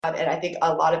And I think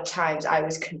a lot of times I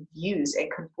was confused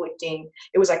and conflicting.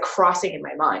 It was like crossing in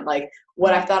my mind. Like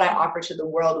what I thought I offered to the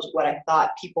world was what I thought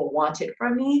people wanted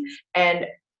from me. And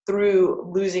through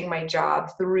losing my job,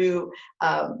 through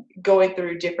going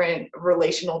through different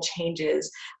relational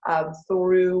changes,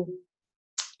 through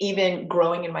even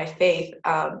growing in my faith,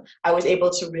 I was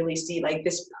able to really see like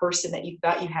this person that you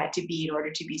thought you had to be in order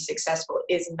to be successful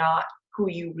is not who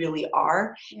you really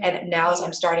are. Yeah. And now as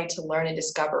I'm starting to learn and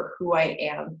discover who I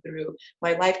am through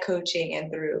my life coaching and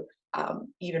through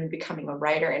even becoming a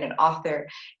writer and an author,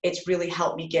 it's really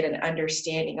helped me get an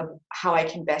understanding of how I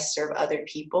can best serve other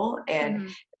people. And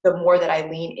the more that I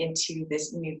lean into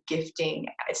this new gifting,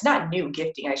 it's not new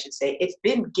gifting, I should say, it's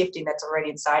been gifting that's already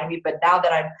inside of me, but now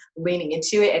that I'm leaning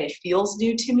into it and it feels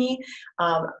new to me,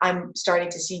 I'm starting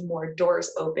to see more doors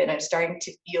open. I'm starting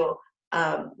to feel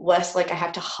less like I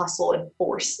have to hustle and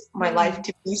force my life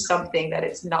to be something that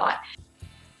it's not.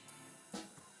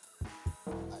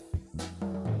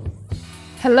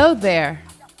 Hello there,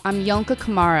 I'm Yonka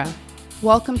Kamara.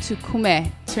 Welcome to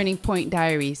Kume Turning Point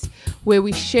Diaries, where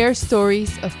we share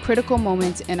stories of critical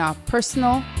moments in our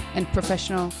personal and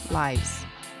professional lives.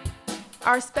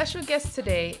 Our special guest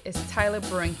today is Tyler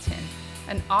Burrington,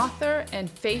 an author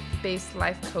and faith-based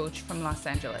life coach from Los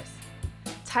Angeles.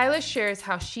 Tyler shares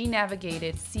how she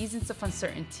navigated seasons of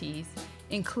uncertainties,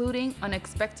 including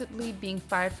unexpectedly being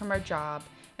fired from her job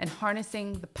and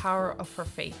harnessing the power of her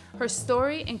faith. Her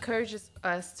story encourages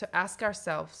us to ask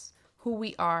ourselves who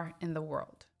we are in the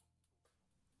world.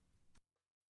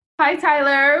 Hi,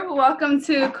 Tyler. Welcome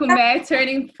to Kume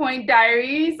Turning Point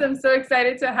Diaries. I'm so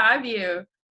excited to have you.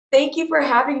 Thank you for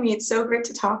having me. It's so great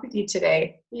to talk with you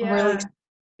today. Yeah. I'm really excited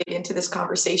to get into this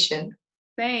conversation.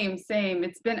 Same.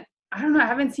 It's been, I don't know, I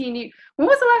haven't seen you. When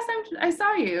was the last time I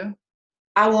saw you?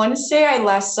 I want to say I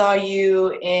last saw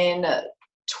you in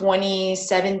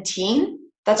 2017.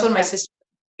 That's when my sister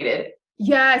did.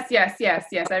 Yes.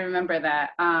 I remember that.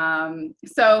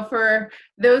 So for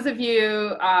those of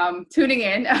you tuning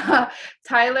in,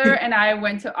 Tyler and I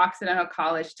went to Occidental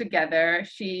College together.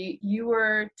 You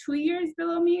were 2 years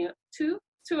below me, two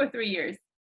or 3 years?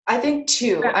 I think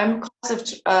 2. Yeah. I'm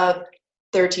class of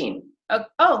 13.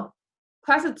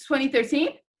 Class of 2013?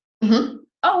 Mm-hmm.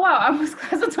 Oh, wow. I was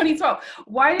class of 2012.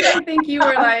 Why did I think you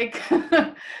were like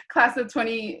class of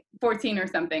 2014 or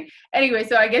something? Anyway,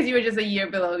 so I guess you were just a year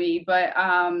below me. But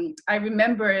I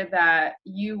remember that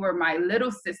you were my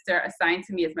little sister, assigned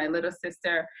to me as my little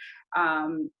sister,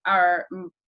 our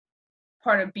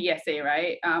part of BSA,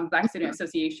 right? Black Student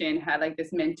Association had like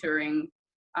this mentoring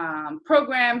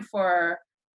program for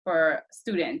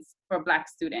students, for Black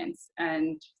students.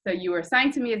 And so you were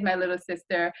assigned to me as my little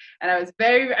sister, and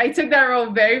I took that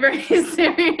role very, very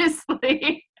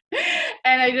seriously.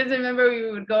 And I just remember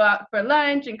we would go out for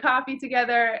lunch and coffee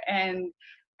together, and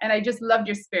I just loved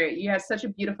your spirit. You had such a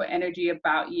beautiful energy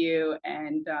about you.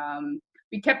 And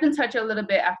we kept in touch a little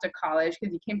bit after college,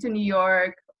 because you came to New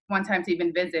York one time to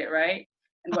even visit, right?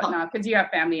 And whatnot, because you have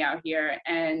family out here.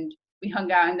 And we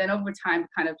hung out, and then over time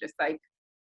kind of just like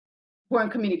weren't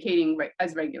communicating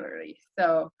as regularly.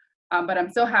 So, but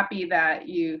I'm so happy that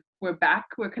we're back,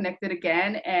 we're connected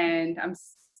again, and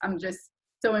I'm just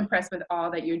so impressed with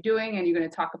all that you're doing, and you're going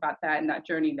to talk about that and that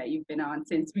journey that you've been on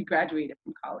since we graduated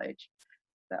from college.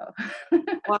 So.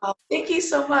 Wow, thank you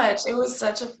so much. It was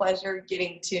such a pleasure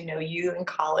getting to know you in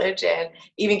college and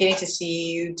even getting to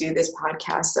see you do this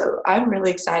podcast. So I'm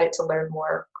really excited to learn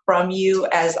more from you,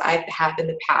 as I have in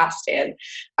the past. And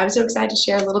I'm so excited to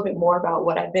share a little bit more about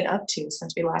what I've been up to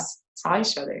since we last saw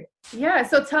each other. Yeah,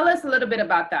 so tell us a little bit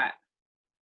about that.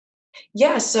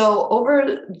 Yeah, so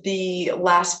over the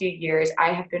last few years,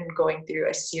 I have been going through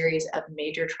a series of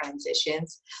major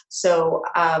transitions. So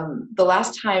the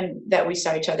last time that we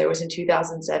saw each other was in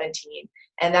 2017,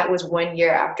 and that was 1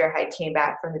 year after I came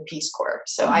back from the Peace Corps.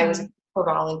 So I was a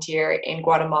volunteer in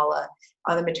Guatemala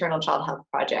on the Maternal Child Health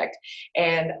Project.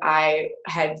 And I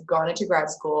had gone into grad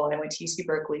school and I went to UC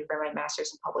Berkeley for my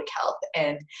master's in public health.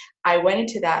 And I went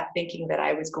into that thinking that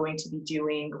I was going to be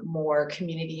doing more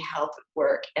community health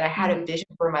work. And I had a vision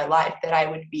for my life that I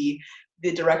would be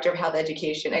the director of health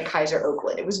education at Kaiser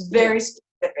Oakland. It was very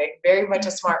specific, very much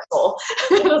a smart goal.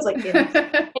 I was like,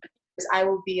 I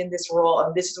will be in this role,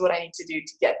 and this is what I need to do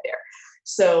to get there.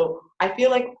 So I feel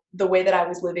like the way that I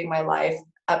was living my life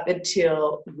up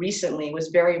until recently was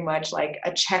very much like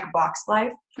a checkbox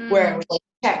life, where it was like,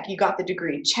 check, you got the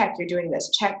degree, check, you're doing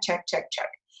this, check.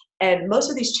 And most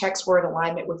of these checks were in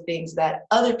alignment with things that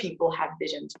other people had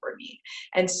visions for me.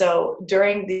 And so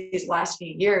during these last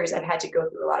few years, I've had to go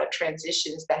through a lot of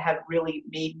transitions that have really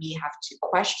made me have to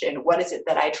question, what is it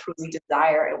that I truly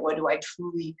desire, and what do I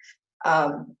truly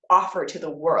offer to the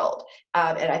world.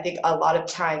 And I think a lot of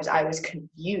times I was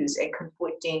confused and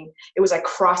conflicting. It was like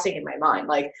crossing in my mind,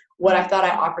 like what I thought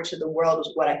I offered to the world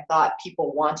was what I thought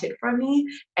people wanted from me.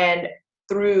 And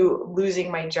through losing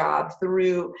my job,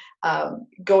 through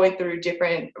going through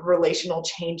different relational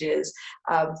changes,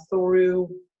 through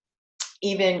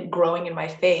even growing in my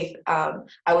faith,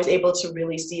 I was able to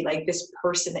really see like this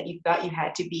person that you thought you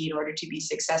had to be in order to be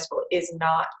successful is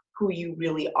not who you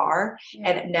really are.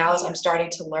 Yeah. And now as I'm starting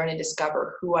to learn and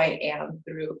discover who I am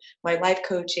through my life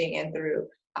coaching and through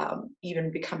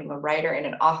even becoming a writer and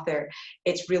an author,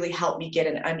 it's really helped me get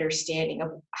an understanding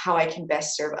of how I can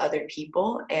best serve other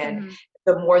people. And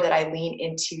the more that I lean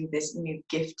into this new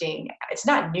gifting, it's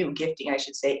not new gifting, I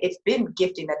should say, it's been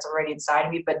gifting that's already inside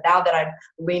of me, but now that I'm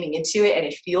leaning into it and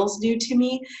it feels new to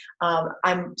me,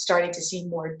 I'm starting to see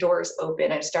more doors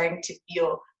open. I'm starting to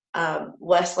feel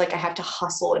less like I have to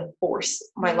hustle and force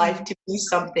my life to be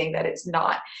something that it's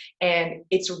not. And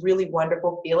it's a really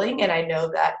wonderful feeling. And I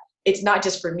know that it's not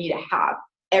just for me to have.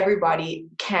 Everybody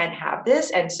can have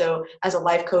this. And so as a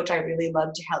life coach, I really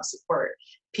love to help support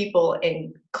people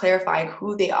in clarifying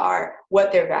who they are,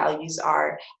 what their values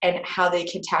are, and how they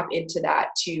can tap into that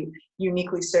to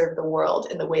uniquely serve the world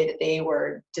in the way that they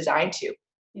were designed to.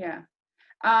 Yeah.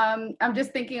 I'm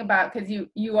just thinking about, because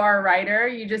you are a writer,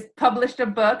 you just published a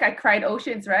book, I Cried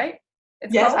Oceans, right?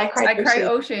 Yes, I Cried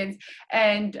Oceans.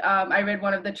 And I read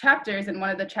one of the chapters, and one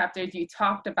of the chapters you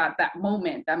talked about that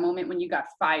moment when you got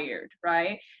fired,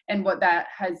 right? And what that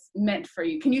has meant for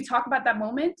you. Can you talk about that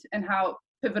moment and how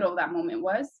pivotal that moment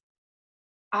was?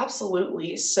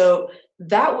 Absolutely. So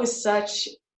that was such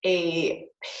a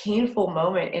painful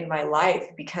moment in my life,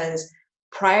 because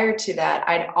prior to that,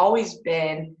 I'd always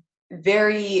been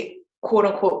very quote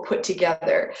unquote put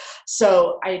together.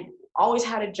 So I always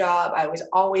had a job. I was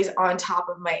always on top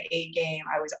of my A game.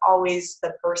 I was always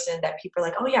the person that people are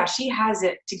like, oh yeah, she has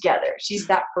it together. She's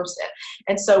that person.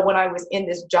 And so when I was in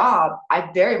this job,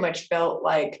 I very much felt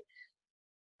like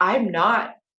I'm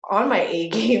not on my A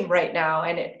game right now.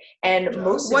 And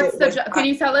most of it was, can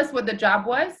you tell us what the job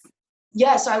was?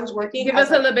 Yeah, so I was working. Give us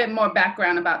a little bit more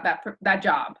background about that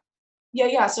job.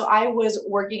 Yeah. So I was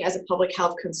working as a public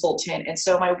health consultant. And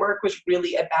so my work was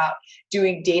really about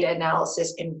doing data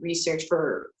analysis and research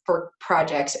for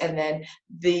projects. And then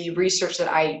the research that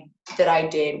I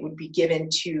did would be given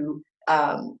to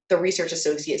the research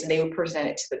associates, and they would present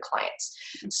it to the clients.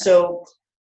 Okay. So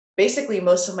basically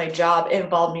most of my job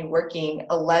involved me working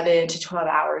 11 to 12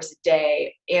 hours a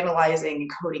day, analyzing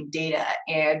and coding data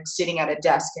and sitting at a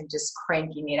desk and just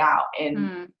cranking it out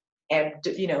and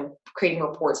creating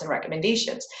reports and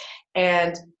recommendations.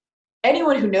 And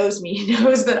anyone who knows me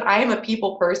knows that I am a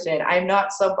people person. I'm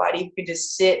not somebody who can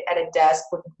just sit at a desk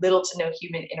with little to no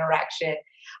human interaction.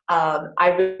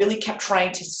 I really kept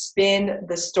trying to spin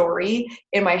the story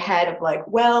in my head of like,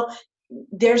 well,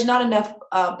 there's not enough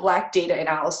Black data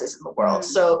analysis in the world.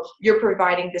 So you're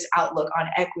providing this outlook on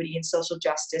equity and social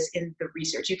justice in the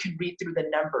research. You can read through the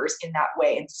numbers in that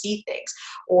way and see things.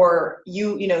 Or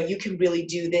you can really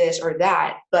do this or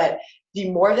that. But the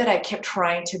more that I kept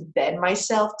trying to bend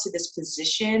myself to this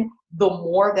position, the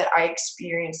more that I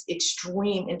experienced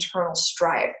extreme internal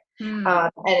strife. And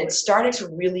it started to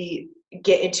really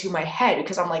get into my head,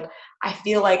 because I'm like, I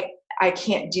feel like I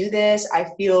can't do this. I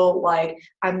feel like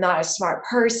I'm not a smart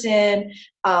person.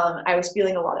 I was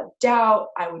feeling a lot of doubt.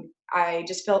 I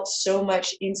just felt so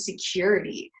much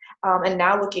insecurity. And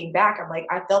now looking back, I'm like,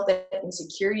 I felt that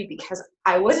insecurity because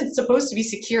I wasn't supposed to be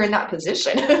secure in that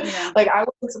position. Yeah. Like I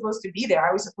wasn't supposed to be there.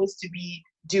 I was supposed to be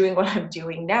doing what I'm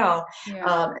doing now.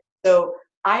 Yeah. So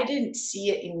I didn't see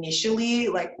it initially,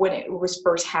 like when it was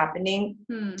first happening,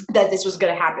 that this was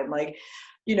going to happen. Like,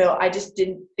 I just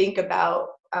didn't think about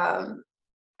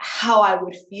how I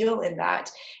would feel in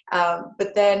that.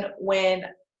 But then when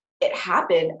it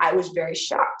happened, I was very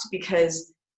shocked,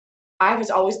 because I was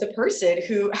always the person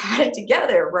who had it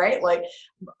together, right? Like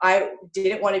I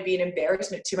didn't want to be an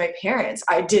embarrassment to my parents.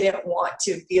 I didn't want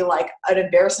to feel like an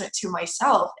embarrassment to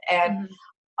myself. And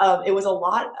it was a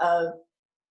lot of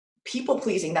people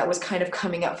pleasing that was kind of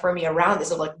coming up for me around this,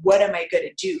 of like, what am I going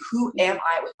to do? Who am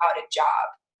I without a job?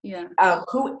 Yeah.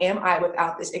 Who am I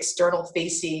without this external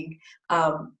facing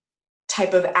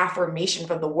type of affirmation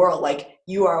from the world? Like,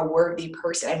 you are a worthy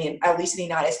person. I mean, at least in the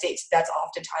United States, that's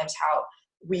oftentimes how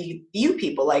we view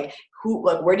people. Like,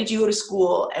 where did you go to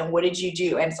school and what did you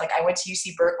do? And it's like, I went to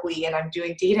UC Berkeley and I'm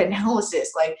doing data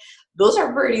analysis. Like, those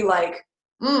are pretty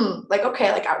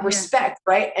okay, like respect,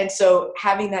 right? And so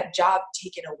having that job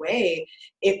taken away,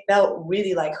 it felt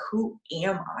really like, who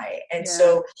am I? And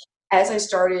so as I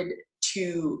started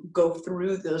to go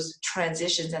through those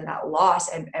transitions and that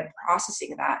loss and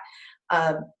processing that,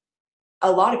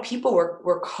 a lot of people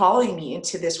were calling me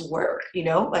into this work,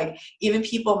 like even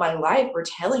people in my life were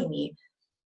telling me,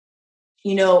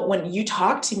 when you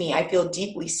talk to me, I feel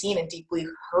deeply seen and deeply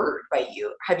heard by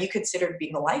you. Have you considered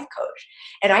being a life coach?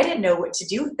 And I didn't know what to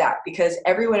do with that because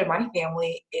everyone in my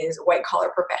family is white collar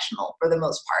professional for the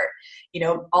most part.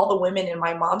 All the women in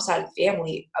my mom's side of the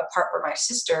family, apart from my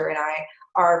sister and I,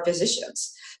 are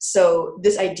physicians. So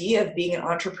this idea of being an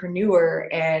entrepreneur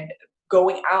and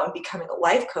going out and becoming a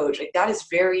life coach, like that is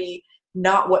very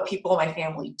not what people in my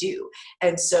family do.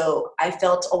 And so I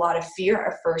felt a lot of fear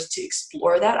at first to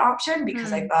explore that option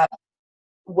because I thought,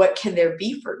 what can there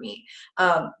be for me?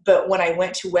 But when I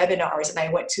went to webinars and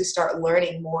I went to start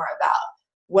learning more about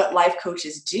what life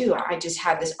coaches do, I just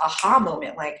had this aha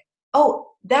moment like, oh,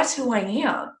 that's who I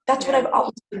am. That's what I've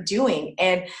always been doing.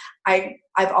 And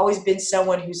I've always been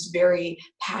someone who's very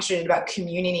passionate about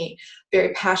community,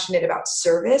 very passionate about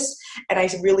service. And I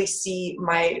really see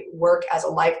my work as a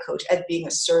life coach as being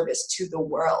a service to the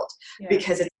world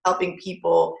because it's helping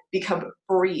people become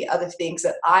free of the things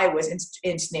that I was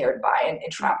ensnared by and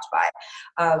entrapped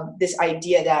by. This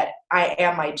idea that I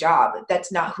am my job,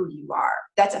 that's not who you are.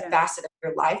 That's a facet of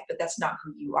your life, but that's not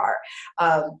who you are.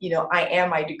 I am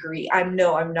my degree. I'm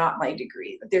not my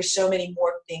degree. There's so many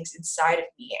more things inside of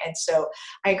me. And so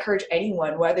I encourage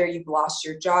anyone, whether you've lost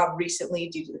your job recently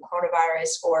due to the coronavirus,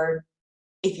 or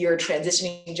if you're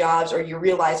transitioning jobs, or you're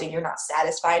realizing you're not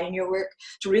satisfied in your work,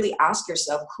 to really ask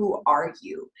yourself, who are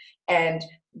you? And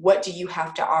what do you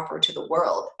have to offer to the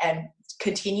world? And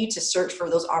continue to search for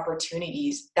those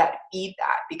opportunities that feed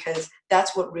that, because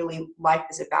that's what really life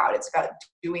is about. It's about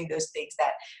doing those things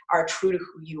that are true to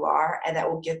who you are and that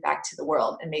will give back to the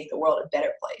world and make the world a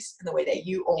better place in the way that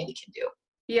you only can do.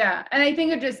 Yeah. And I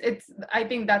think I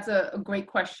think that's a great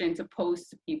question to pose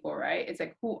to people, right? It's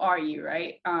like, who are you,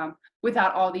 right?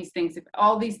 Without all these things, if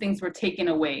all these things were taken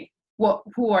away,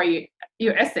 who are you,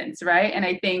 your essence, right? And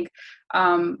I think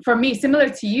for me, similar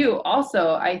to you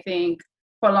also, I think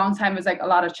for a long time, it was like a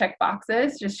lot of check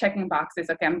boxes, just checking boxes.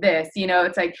 Okay, I'm this,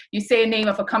 it's like you say a name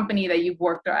of a company that you've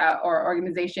worked at or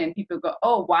organization, people go,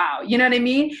 oh, wow. You know what I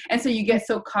mean? And so you get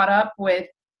so caught up with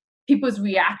people's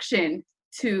reaction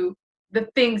to the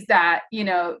things that,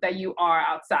 that you are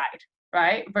outside,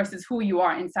 right? Versus who you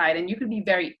are inside. And you can be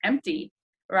very empty,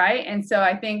 right? And so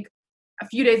I think a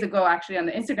few days ago, actually on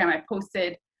the Instagram, I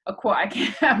posted a quote.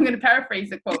 I'm going to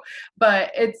paraphrase the quote,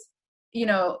 but it's,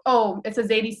 it's a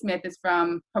Zadie Smith. It's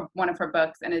from one of her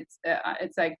books. And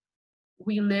it's like,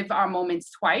 we live our moments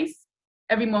twice.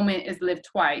 Every moment is lived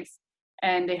twice.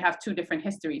 And they have two different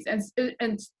histories and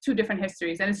two different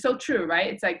histories. And it's so true, right?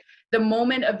 It's like the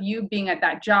moment of you being at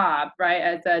that job, right?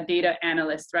 As a data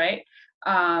analyst, right?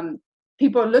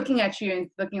 People are looking at you and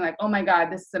looking like, oh my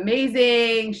God, this is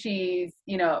amazing. She's,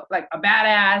 like a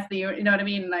badass, you know what I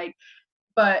mean? Like,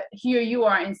 but here you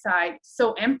are inside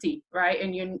so empty, right?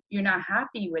 And you're not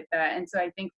happy with that. And so I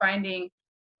think finding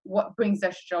what brings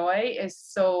us joy is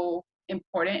so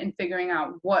important in figuring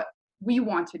out what we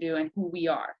want to do and who we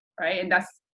are, right? And that's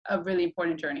a really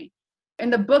important journey. In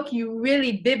the book, you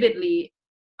really vividly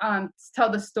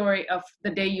tell the story of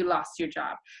the day you lost your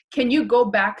job. Can you go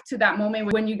back to that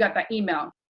moment when you got that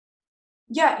email?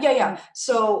 Yeah.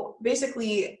 So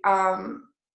basically,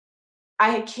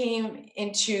 I came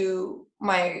into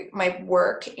my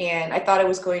work and I thought it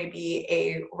was going to be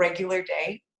a regular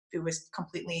day. It was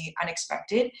completely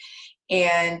unexpected.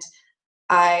 And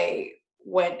I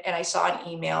went and I saw an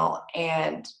email,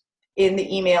 and in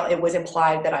the email, it was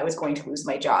implied that I was going to lose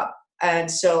my job. And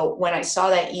so when I saw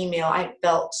that email, I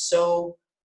felt so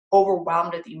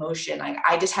overwhelmed with emotion.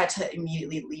 I just had to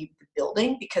immediately leave the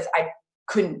building because I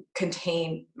couldn't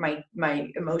contain my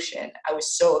emotion. I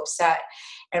was so upset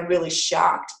and really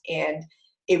shocked. And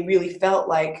it really felt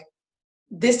like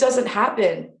this doesn't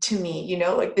happen to me,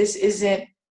 like this isn't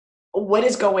what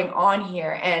is going on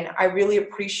here. And I really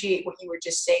appreciate what you were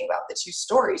just saying about the two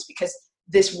stories, because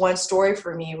this one story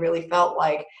for me really felt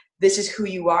like this is who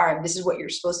you are and this is what you're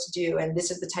supposed to do and this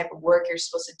is the type of work you're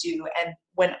supposed to do. And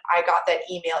when I got that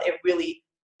email, it really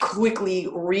quickly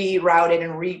rerouted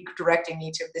and redirecting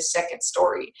me to the second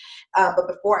story. But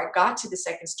before I got to the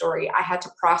second story, I had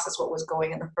to process what was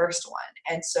going in the first one.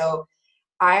 And so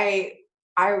I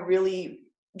really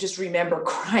just remember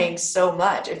crying so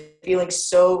much and feeling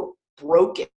so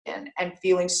broken and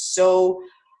feeling so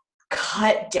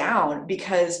cut down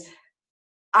because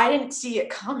I didn't see it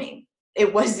coming.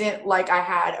 It wasn't like I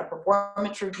had a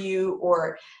performance review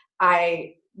or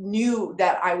I knew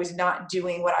that I was not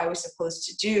doing what I was supposed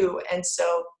to do. And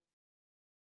so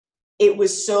it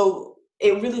was so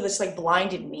it really just like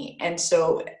blinded me. And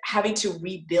so having to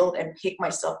rebuild and pick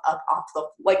myself up off the,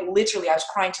 like literally I was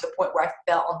crying to the point where I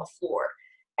fell on the floor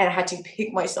and I had to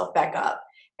pick myself back up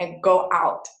and go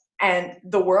out. And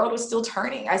the world was still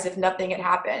turning as if nothing had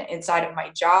happened inside of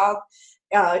my job,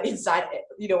 inside,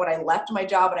 when I left my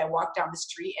job and I walked down the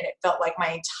street, and it felt like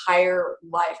my entire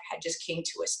life had just came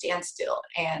to a standstill.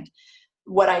 And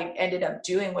what I ended up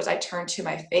doing was I turned to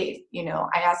my faith.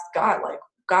 I asked God, like,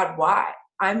 God, why?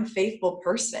 I'm a faithful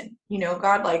person.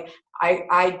 God, like,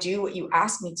 I do what you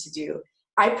asked me to do.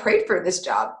 I prayed for this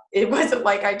job. It wasn't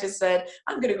like I just said,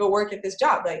 I'm going to go work at this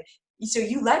job. Like, so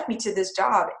you led me to this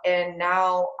job and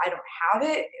now I don't have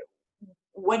it.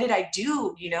 What did I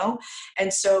do?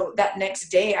 And so that next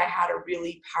day I had a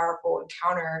really powerful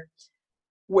encounter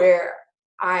where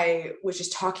I was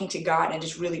just talking to God and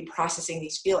just really processing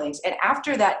these feelings. And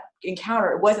after that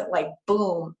encounter, it wasn't like,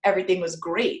 boom, everything was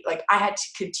great. Like I had to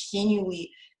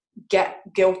continually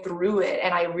go through it.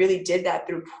 And I really did that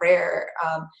through prayer,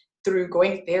 through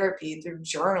going to therapy, through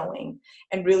journaling,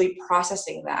 and really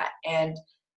processing that. And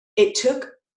it took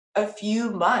a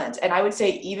few months, and I would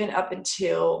say even up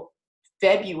until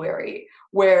February,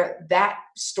 where that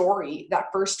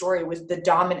first story was the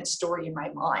dominant story in my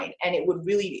mind. And it would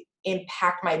really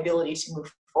impact my ability to move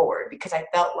forward, because I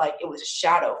felt like it was a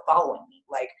shadow following me,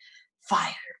 like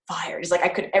fired. It's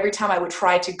like every time I would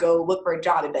try to go look for a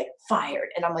job, it'd be like fired.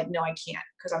 And I'm like, no, I can't,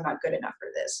 because I'm not good enough for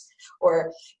this.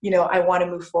 Or, I want to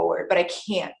move forward, but I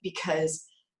can't, because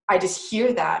I just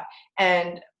hear that.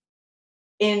 And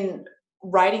in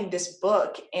writing this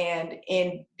book and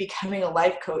in becoming a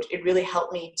life coach, it really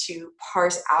helped me to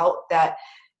parse out that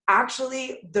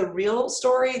actually the real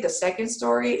story, the second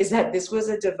story, is that this was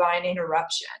a divine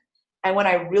interruption. And when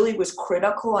I really was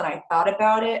critical and I thought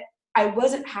about it, I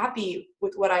wasn't happy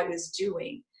with what I was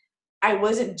doing. I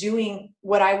wasn't doing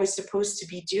what I was supposed to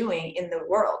be doing in the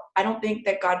world. I don't think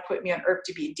that God put me on earth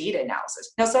to be a data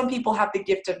analysis. Now, some people have the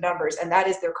gift of numbers, and that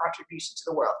is their contribution to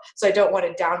the world. So I don't want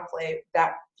to downplay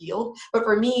that field. But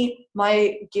for me,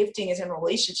 my gifting is in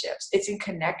relationships. It's in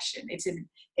connection. It's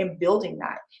in building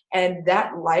that. And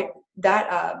that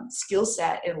skill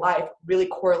set in life really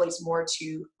correlates more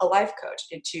to a life coach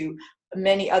and to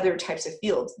many other types of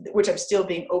fields, which I'm still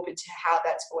being open to how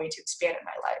that's going to expand in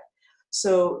my life.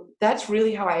 So that's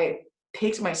really how I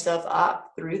picked myself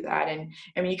up through that. And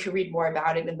I mean, you can read more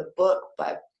about it in the book,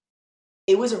 but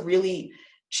it was a really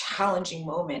challenging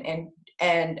moment.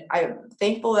 And I'm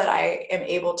thankful that I am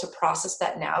able to process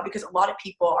that now, because a lot of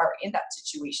people are in that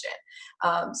situation.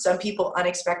 Some people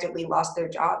unexpectedly lost their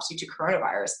jobs due to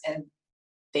coronavirus, and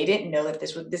they didn't know that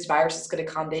this virus is going to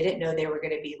come. They didn't know they were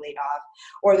going to be laid off.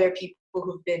 Or there are people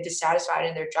who've been dissatisfied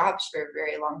in their jobs for a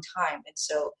very long time. And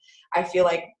so I feel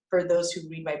like for those who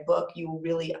read my book, you will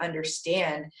really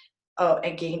understand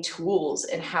and gain tools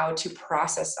in how to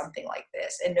process something like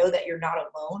this, and know that you're not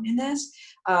alone in this,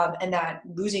 and that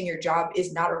losing your job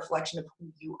is not a reflection of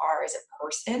who you are as a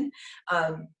person.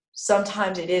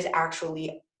 Sometimes it is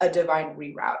actually a divine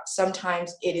reroute.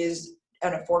 Sometimes it is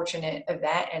an unfortunate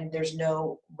event and there's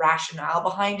no rationale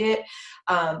behind it,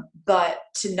 but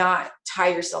to not tie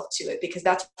yourself to it, because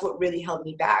that's what really held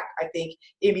me back. I think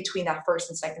in between that first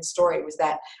and second story was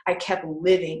that I kept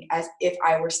living as if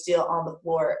I were still on the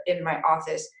floor in my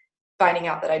office, finding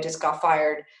out that I just got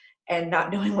fired and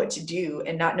not knowing what to do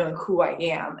and not knowing who I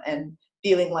am, and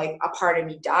feeling like a part of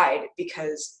me died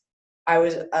because I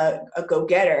was a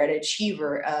go-getter, an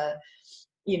achiever,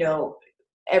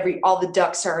 all the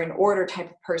ducks are in order type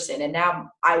of person. And now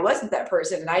I wasn't that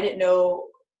person, and I didn't know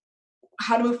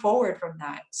how to move forward from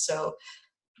that. So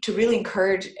to really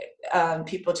encourage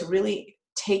people to really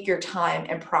take your time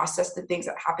and process the things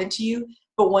that happen to you.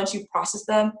 But once you process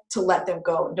them, to let them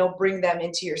go. Don't bring them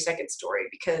into your second story,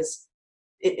 because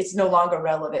it's no longer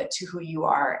relevant to who you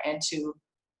are and to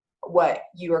what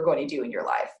you are going to do in your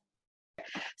life.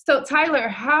 So Tyler,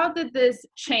 how did this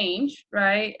change,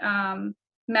 right?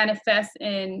 Manifest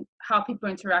in how people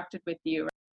interacted with you?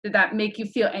 Did that make you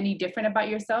feel any different about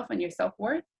yourself and your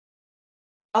self-worth?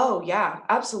 Oh yeah,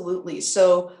 absolutely.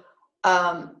 So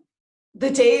the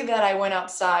day that I went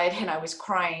outside and I was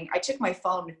crying, I took my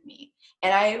phone with me,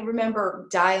 and I remember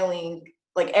dialing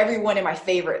like everyone in my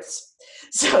favorites.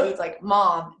 So it's like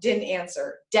mom didn't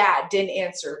answer, dad didn't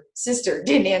answer, sister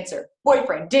didn't answer,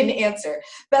 boyfriend didn't answer,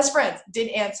 best friends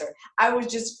didn't answer. I was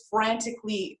just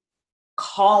frantically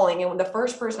calling. And when the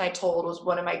first person I told was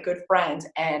one of my good friends,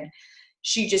 and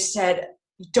she just said,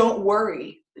 don't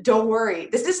worry.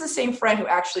 This is the same friend who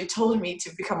actually told me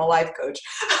to become a life coach.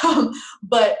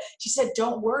 But she said,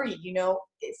 don't worry,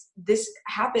 this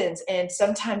happens. And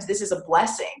sometimes this is a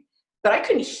blessing. But I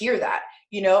couldn't hear that.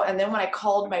 And then when I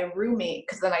called my roommate,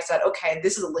 because then I said, okay,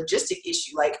 this is a logistic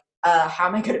issue. Like, how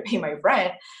am I going to pay my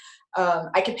rent?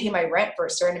 I can pay my rent for a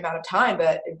certain amount of time,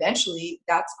 but eventually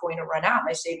that's going to run out.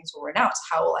 My savings will run out. So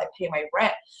how will I pay my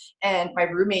rent? And my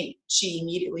roommate, she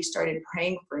immediately started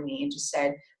praying for me and just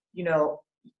said,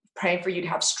 praying for you to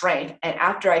have strength. And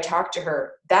after I talked to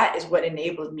her, that is what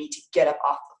enabled me to get up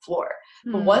off the floor.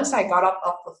 But once I got up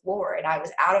off the floor and I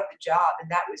was out of the job and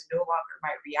that was no longer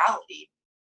my reality,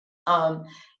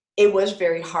 it was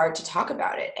very hard to talk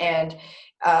about it. And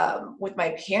with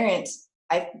my parents,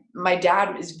 my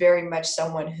dad is very much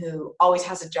someone who always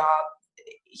has a job.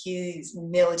 He's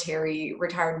military,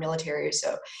 retired military.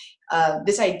 So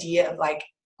this idea of like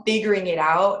figuring it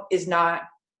out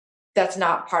that's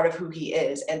not part of who he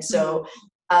is. And so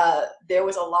there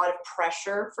was a lot of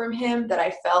pressure from him that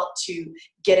I felt to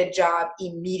get a job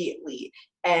immediately.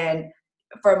 And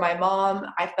for my mom,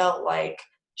 I felt like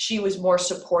she was more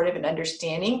supportive and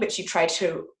understanding, but she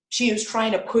was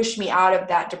trying to push me out of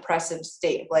that depressive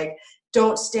state. Like,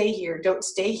 don't stay here.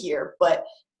 But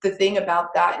the thing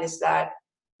about that is that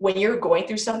when you're going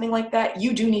through something like that,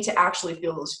 you do need to actually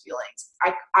feel those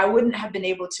feelings. I wouldn't have been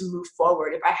able to move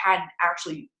forward if I hadn't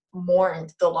actually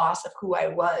mourned the loss of who I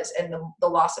was and the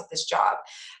loss of this job.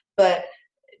 But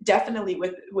definitely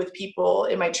with people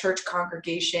in my church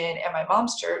congregation and my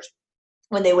mom's church,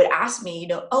 when they would ask me,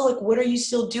 oh, like, what are you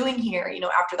still doing here,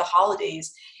 after the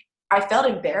holidays? I felt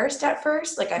embarrassed at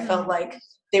first. Like, I felt like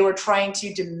they were trying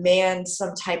to demand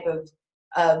some type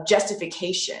of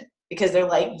justification, because they're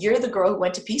like, you're the girl who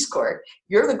went to Peace Corps.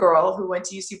 You're the girl who went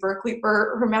to UC Berkeley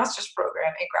for her master's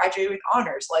program and graduated with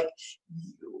honors. Like,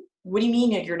 what do you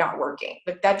mean that you're not working?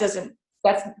 Like, that doesn't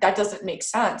make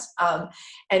sense.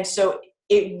 And so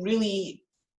it really,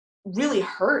 really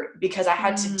hurt, because I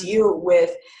had to deal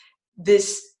with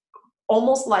this,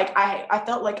 almost like I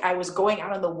felt like I was going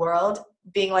out in the world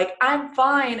being like, I'm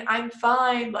fine.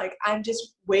 Like, I'm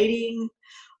just waiting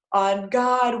on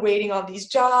God, waiting on these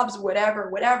jobs, whatever.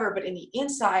 But in the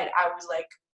inside, I was like,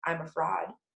 I'm a fraud.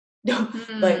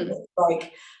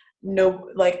 No,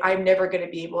 like I'm never going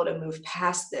to be able to move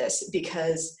past this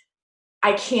because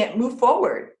I can't move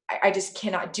forward. I just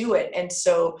cannot do it. And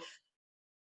so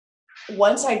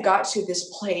once I got to this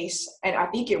place, and I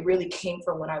think it really came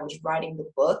from when I was writing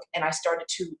the book and I started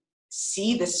to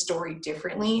see this story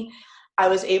differently, I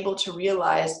was able to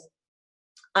realize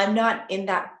I'm not in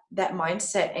that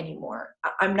mindset anymore.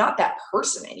 I'm not that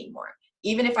person anymore.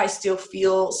 Even if I still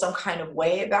feel some kind of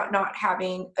way about not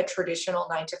having a traditional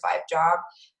 9-to-5 job,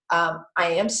 I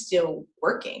am still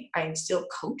working. I am still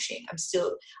coaching. I'm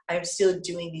still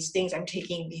doing these things. I'm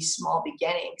taking these small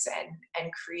beginnings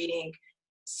and creating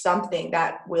something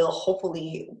that will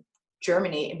hopefully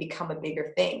germinate and become a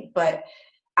bigger thing. But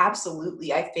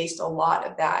absolutely, I faced a lot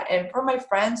of that. And for my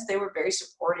friends, they were very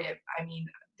supportive. I mean,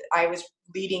 I was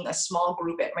leading a small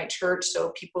group at my church,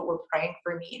 so people were praying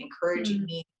for me and encouraging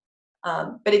me.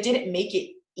 But it didn't make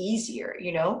it easier,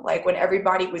 like when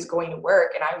everybody was going to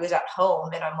work and I was at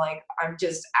home and I'm like, I'm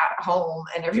just at home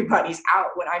and everybody's out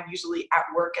when I'm usually at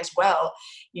work as well.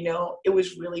 It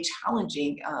was really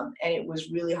challenging. And it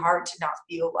was really hard to not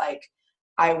feel like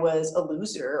I was a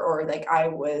loser or like I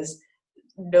was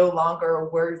no longer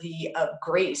worthy of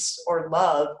grace or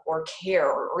love or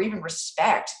care or even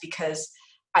respect, because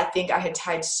I think I had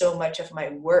tied so much of my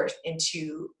worth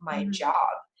into my job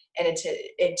and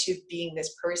into being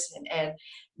this person. And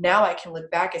now I can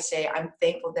look back and say, I'm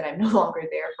thankful that I'm no longer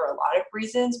there for a lot of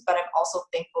reasons, but I'm also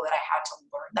thankful that I had to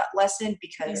learn that lesson,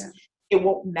 because it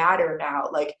won't matter now.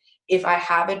 Like, if I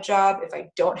have a job, if I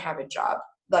don't have a job,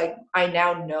 like, I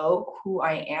now know who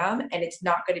I am, and it's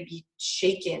not going to be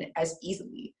shaken as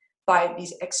easily by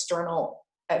these external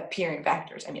appearing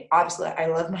factors. I mean, obviously I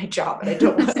love my job and I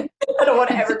don't want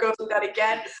to ever go through that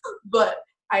again, but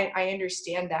I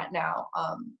understand that now,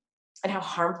 and how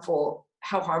harmful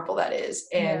that is.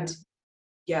 And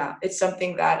it's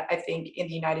something that I think in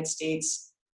the United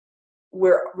States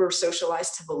we're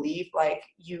socialized to believe, like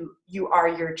you are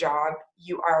your job,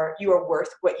 you are worth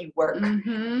what you work.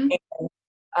 And,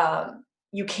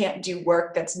 you can't do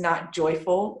work that's not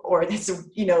joyful, or that's,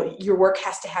 your work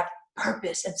has to have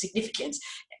purpose and significance,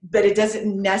 but it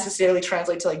doesn't necessarily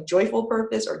translate to like joyful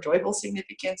purpose or joyful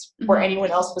significance for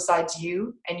anyone else besides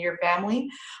you and your family.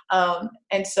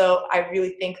 And so I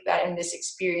really think that in this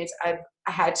experience, I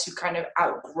had to kind of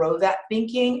outgrow that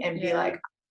thinking and be like,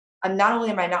 not only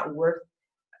am I not worth,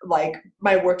 like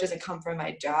my work doesn't come from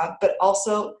my job, but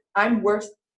also I'm worth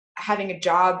having a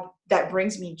job that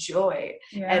brings me joy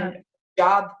and a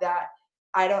job that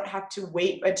I don't have to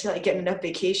wait until I get enough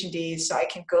vacation days so I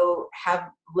can go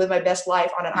live my best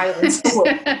life on an island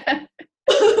somewhere.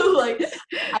 Like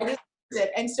I just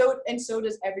it. And so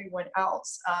does everyone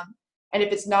else. And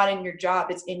if it's not in your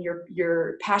job, it's in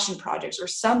your passion projects or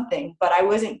something. But I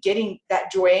wasn't getting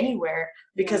that joy anywhere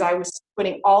because I was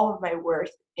putting all of my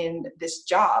worth in this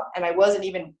job, and I wasn't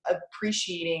even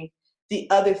appreciating the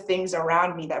other things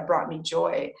around me that brought me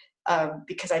joy.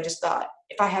 Because I just thought,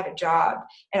 if I have a job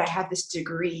and I have this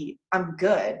degree, I'm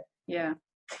good. Yeah.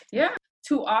 Yeah.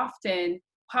 Too often,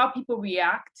 how people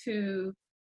react to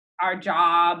our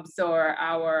jobs or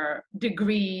our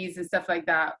degrees and stuff like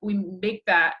that, we make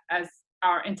that as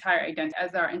our entire identity,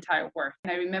 as our entire worth.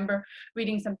 And I remember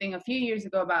reading something a few years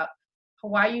ago about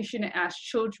why you shouldn't ask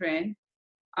children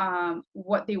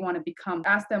what they want to become.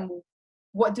 Ask them,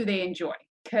 what do they enjoy?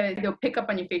 Because they'll pick up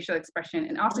on your facial expression.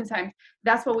 And oftentimes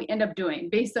that's what we end up doing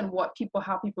based on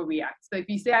how people react. So if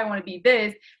you say, I want to be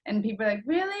this, and people are like,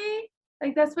 really?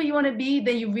 Like, that's what you want to be?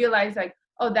 Then you realize like,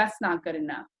 oh, that's not good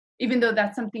enough, even though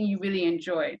that's something you really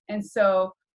enjoy. And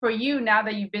so for you, now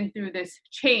that you've been through this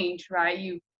change, right,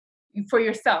 you for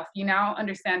yourself, you now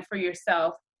understand for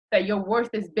yourself that your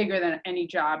worth is bigger than any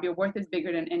job. Your worth is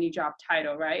bigger than any job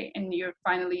title, right? And you're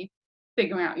finally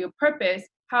figuring out your purpose.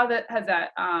 How that has that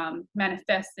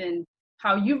manifest in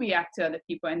how you react to other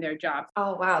people and their jobs?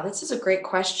 Oh, wow. This is a great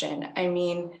question. I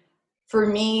mean, for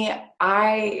me,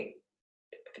 I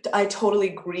totally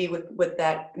agree with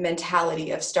that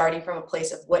mentality of starting from a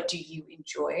place of what do you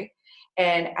enjoy.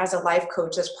 And as a life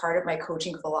coach, as part of my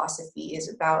coaching philosophy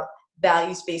is about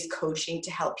values-based coaching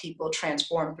to help people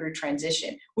transform through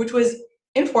transition, which was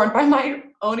informed by my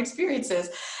own experiences.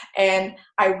 And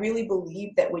I really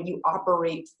believe that when you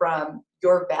operate from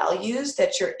your values,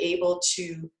 that you're able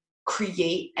to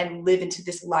create and live into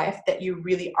this life that you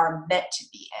really are meant to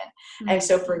be in. And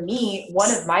so for me,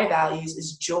 one of my values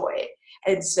is joy.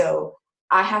 And so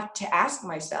I have to ask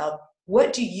myself,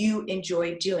 what do you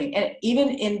enjoy doing? And even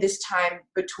in this time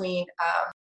between,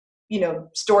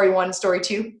 story one, story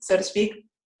two, so to speak,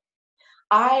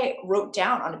 I wrote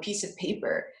down on a piece of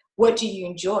paper, what do you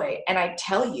enjoy? And I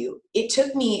tell you, it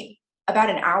took me about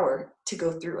an hour to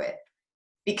go through it,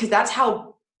 because that's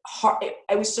how hard it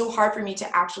was. So hard for me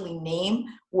to actually name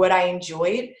what I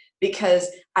enjoyed, because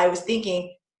I was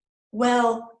thinking,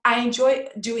 well, I enjoy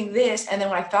doing this. And then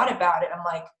when I thought about it, I'm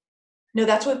like, no,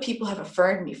 that's what people have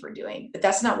affirmed me for doing, but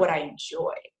that's not what I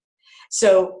enjoy.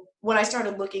 So when I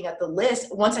started looking at the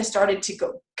list, once I started to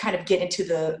go kind of get into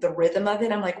the rhythm of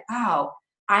it, I'm like, wow,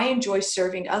 I enjoy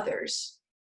serving others.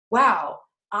 Wow,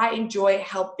 I enjoy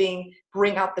helping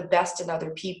bring out the best in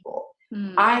other people.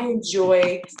 I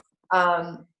enjoy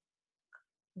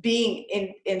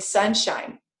being in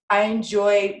sunshine. I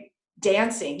enjoy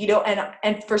dancing,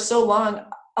 and for so long,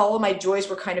 all of my joys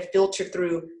were kind of filtered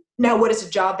through, now what is a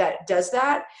job that does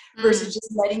that versus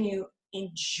just letting you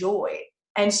enjoy.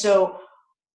 And so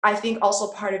I think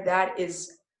also part of that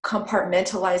is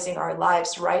compartmentalizing our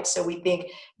lives, right? So we think,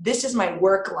 this is my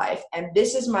work life and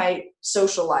this is my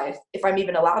social life, if I'm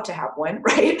even allowed to have one,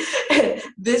 right?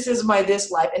 This is my this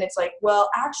life. And it's like, well,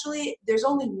 actually, there's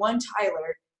only one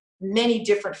Tyler, many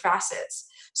different facets.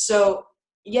 So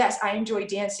yes, I enjoy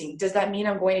dancing. Does that mean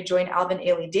I'm going to join Alvin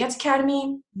Ailey Dance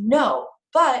Academy? No,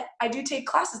 but I do take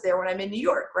classes there when I'm in New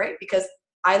York, right? Because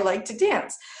I like to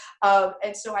dance.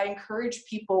 And so I encourage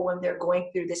people when they're going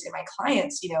through this, and my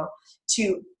clients,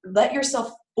 to let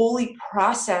yourself fully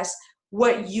process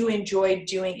what you enjoy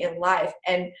doing in life,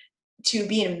 and to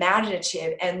be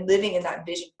imaginative and living in that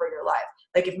vision for your life.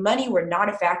 Like, if money were not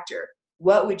a factor,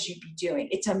 what would you be doing?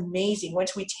 It's amazing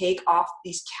once we take off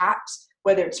these caps,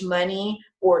 whether it's money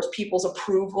or it's people's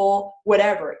approval,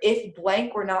 whatever. If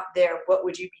blank were not there, what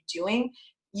would you be doing?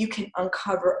 You can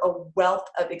uncover a wealth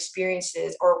of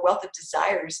experiences or a wealth of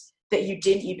desires that you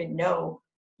didn't even know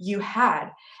you had.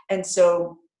 And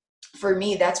so for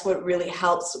me, that's what really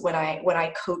helps when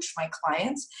I coach my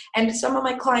clients. And some of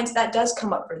my clients, that does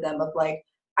come up for them, of like,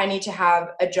 I need to have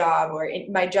a job, or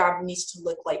my job needs to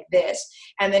look like this.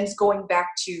 And then it's going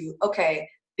back to, okay,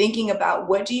 thinking about,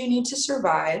 what do you need to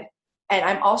survive? And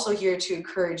I'm also here to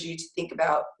encourage you to think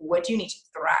about, what do you need to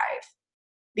thrive?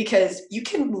 Because you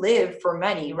can live for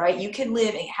money, right? You can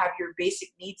live and have your basic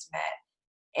needs met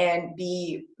and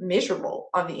be miserable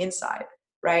on the inside,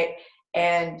 right?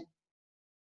 And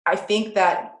I think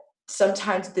that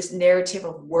sometimes this narrative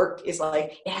of work is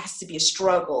like, it has to be a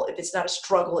struggle. If it's not a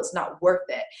struggle, it's not worth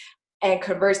it. And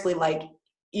conversely, like,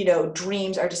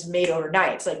 dreams are just made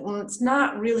overnight. It's like, it's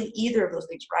not really either of those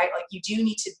things, right? Like, you do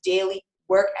need to daily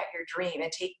work at your dream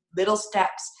and take little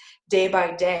steps day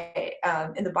by day.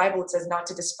 In the Bible, it says not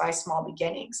to despise small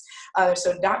beginnings.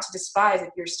 So not to despise if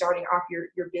you're starting off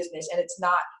your business and it's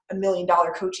not $1 million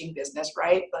coaching business,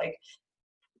 right? Like,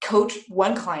 coach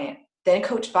one client, then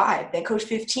coach 5, then coach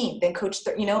 15, then coach,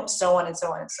 so on and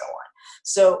so on and so on.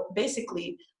 So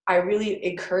basically, I really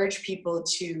encourage people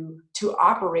to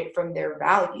operate from their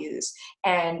values,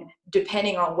 and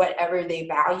depending on whatever they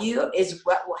value is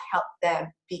what will help them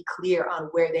be clear on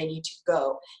where they need to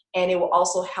go. And it will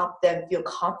also help them feel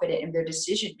confident in their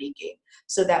decision making,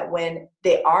 so that when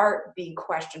they are being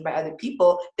questioned by other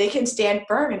people, they can stand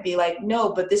firm and be like,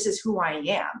 no, but this is who I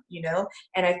am.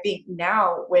 And I think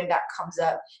now when that comes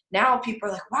up, now people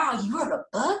are like, wow, you wrote a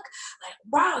book? Like,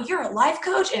 wow, you're a life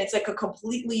coach? And it's like a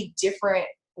completely different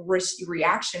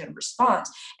reaction and response.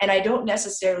 And I don't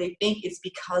necessarily think it's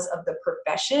because of the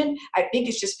profession. I think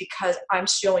it's just because I'm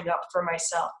showing up for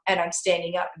myself, and I'm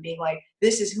standing up and being like,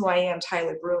 this is who I am,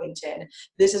 Tyler Brewington.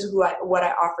 This is what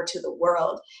I offer to the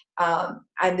world.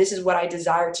 And this is what I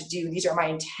desire to do. These are my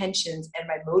intentions and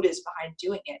my motives behind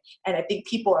doing it. And I think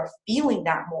people are feeling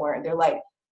that more. And they're like,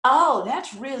 oh,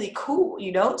 that's really cool.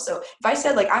 So if I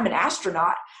said like, I'm an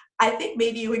astronaut, I think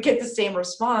maybe you would get the same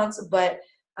response. But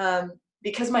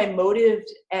because my motive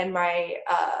and my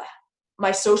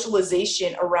my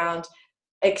socialization around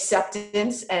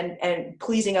acceptance and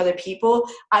pleasing other people,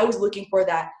 I was looking for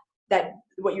that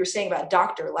what you were saying about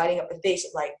doctor lighting up the face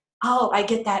of like, oh, I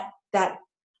get that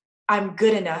I'm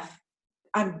good enough,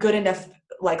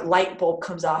 like light bulb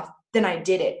comes off, then I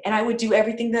did it. And I would do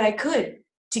everything that I could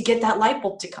to get that light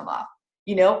bulb to come off.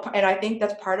 And I think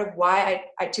that's part of why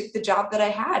I took the job that I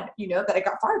had, that I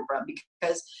got fired from,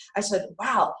 because I said,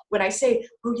 wow, when I say,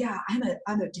 oh yeah,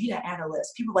 I'm a data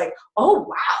analyst, people are like, oh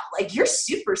wow, like you're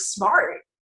super smart.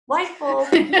 Light bulb.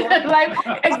 Like,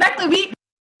 exactly. We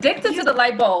addicted to the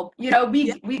light bulb,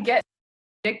 we get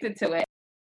addicted to it.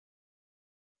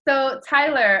 So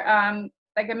Tyler,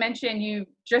 like I mentioned, you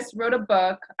just wrote a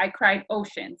book, I Cried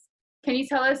Oceans. Can you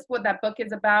tell us what that book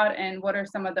is about and what are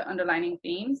some of the underlying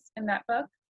themes in that book?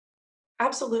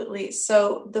 Absolutely.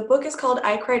 So the book is called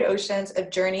I Cried Oceans, A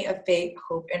Journey of Faith,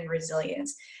 Hope, and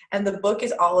Resilience. And the book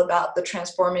is all about the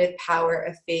transformative power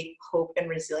of faith, hope, and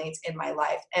resilience in my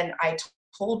life. And I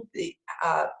told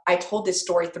this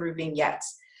story through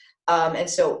vignettes. And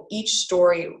so each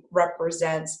story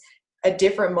represents a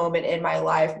different moment in my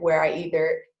life where I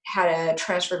either had a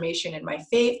transformation in my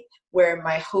faith, where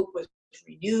my hope was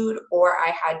renewed, or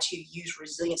I had to use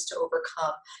resilience to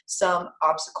overcome some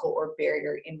obstacle or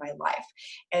barrier in my life.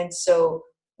 And so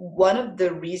one of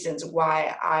the reasons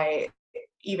why I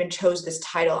even chose this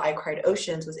title, I Cried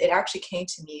Oceans, was it actually came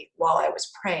to me while I was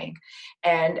praying.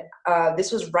 And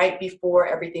this was right before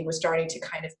everything was starting to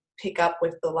kind of pick up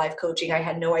with the life coaching. I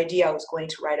had no idea I was going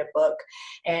to write a book.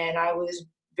 And I was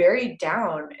very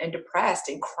down and depressed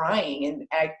and crying. And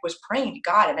I was praying to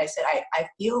God. And I said, I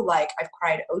feel like I've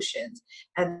cried oceans.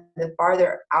 And the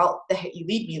farther out that you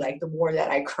lead me, like the more that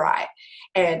I cry.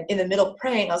 And in the middle of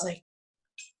praying, I was like,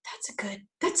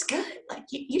 that's good. Like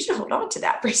you should hold on to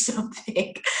that for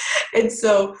something. And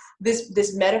so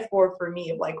this metaphor for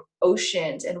me of like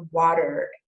oceans and water,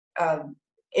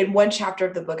 in one chapter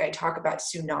of the book, I talk about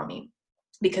tsunami,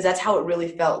 because that's how it really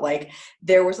felt. Like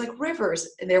there was like rivers,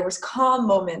 and there was calm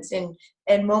moments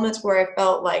and moments where I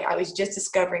felt like I was just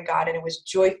discovering God, and it was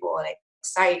joyful and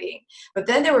exciting. But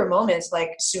then there were moments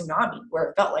like tsunami where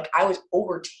it felt like I was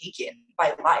overtaken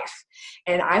by life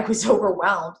and I was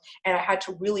overwhelmed, and I had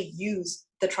to really use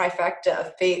the trifecta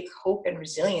of faith, hope, and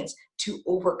resilience to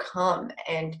overcome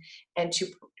and to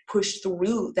push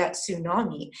through that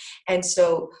tsunami. And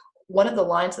so one of the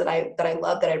lines that I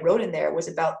love that I wrote in there was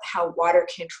about how water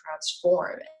can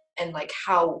transform, and like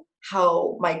how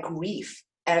my grief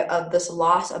of this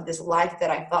loss of this life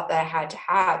that I thought that I had to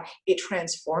have, it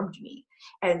transformed me.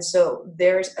 And so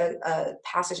there's a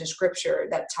passage in scripture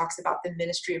that talks about the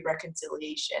ministry of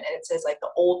reconciliation. And it says like the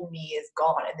old me is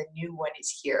gone and the new one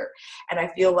is here. And I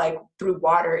feel like through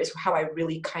water is how I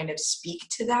really kind of speak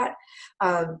to that,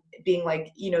 being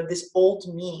like, this old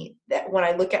me, that when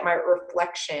I look at my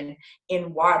reflection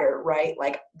in water, right?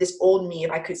 Like this old me, if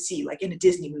I could see like in a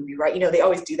Disney movie, right? They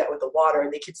always do that with the water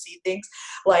and they could see things.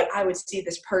 Like I would see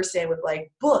this person with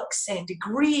like books and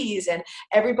degrees and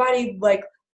everybody like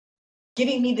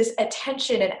giving me this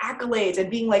attention and accolades and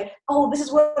being like, oh, this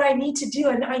is what I need to do.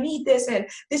 And I need this. And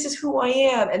this is who I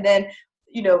am. And then,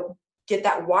 get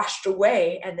that washed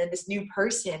away. And then this new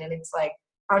person. And it's like,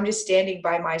 I'm just standing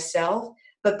by myself,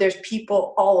 but there's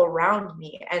people all around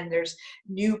me and there's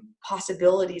new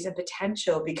possibilities and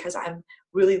potential because I'm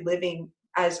really living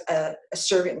as a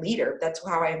servant leader. That's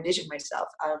how I envision myself.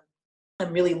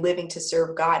 I'm really living to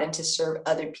serve God and to serve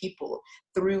other people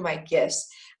through my gifts.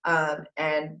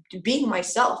 And being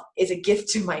myself is a gift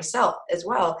to myself as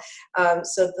well.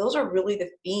 So those are really the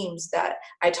themes that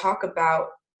I talk about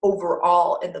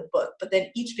overall in the book, but then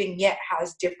each vignette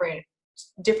has different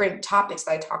topics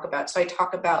that I talk about. So I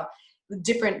talk about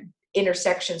different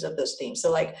intersections of those themes.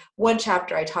 So like one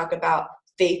chapter, I talk about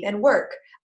faith and work.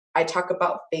 I talk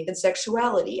about faith and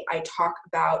sexuality. I talk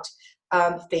about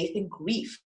faith and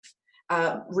grief,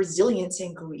 resilience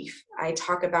and grief. I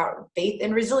talk about faith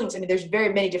and resilience. I mean, there's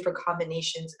very many different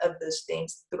combinations of those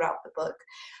things throughout the book.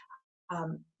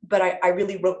 But I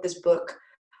really wrote this book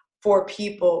for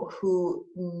people who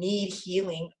need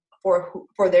healing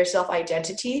for their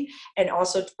self-identity, and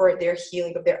also for their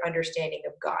healing of their understanding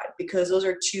of God, because those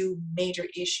are two major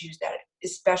issues that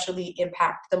especially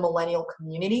impact the millennial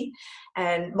community.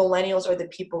 And millennials are the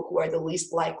people who are the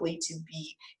least likely to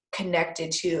be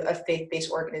connected to a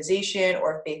faith-based organization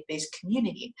or a faith-based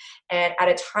community. And at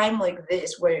a time like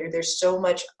this, where there's so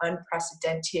much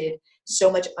unprecedented, so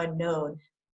much unknown,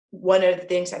 one of the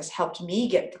things that's helped me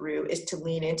get through is to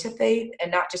lean into faith,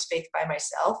 and not just faith by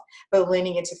myself, but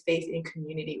leaning into faith in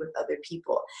community with other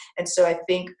people. And so I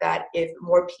think that if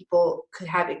more people could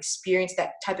have experienced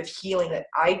that type of healing that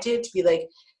I did, to be like,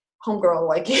 homegirl,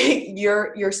 like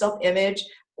your self-image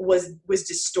was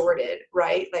distorted,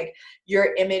 right? Like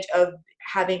your image of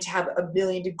having to have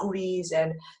 1,000,000 degrees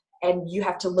and you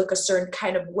have to look a certain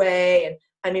kind of way. And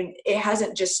I mean, it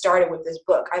hasn't just started with this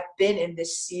book. I've been in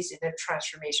this season of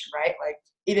transformation, right? Like,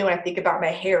 even when I think about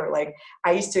my hair, like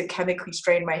I used to chemically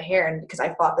strain my hair, and because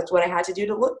I thought that's what I had to do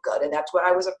to look good, and that's what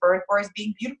I was affirmed for as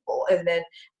being beautiful. And then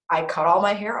I cut all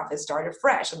my hair off and started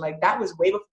fresh. And like, that was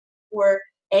way before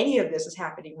any of this was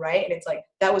happening, right? And it's like,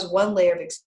 that was one layer of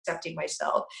accepting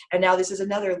myself. And now this is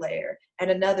another layer and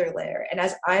another layer. And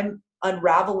as I'm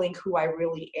unraveling who I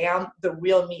really am, the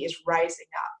real me is rising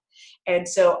up. And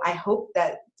so I hope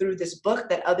that through this book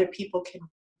that other people can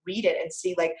read it and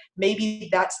see, like, maybe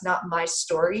that's not my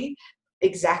story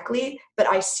exactly, but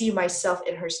I see myself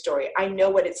in her story. I know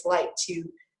what it's like to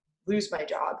lose my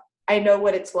job. I know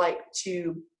what it's like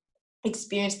to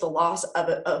experience the loss of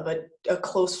a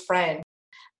close friend,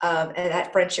 and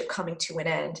that friendship coming to an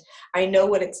end. I know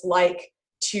what it's like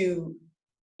to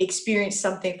experience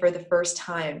something for the first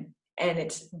time, and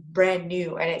it's brand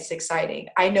new and it's exciting.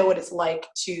 I know what it's like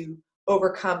to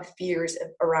overcome fears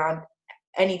around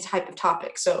any type of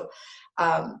topic. So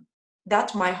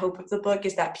that's my hope of the book,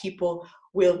 is that people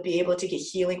will be able to get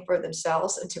healing for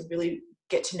themselves and to really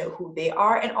get to know who they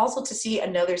are, and also to see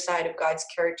another side of God's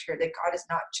character, that God is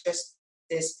not just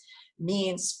this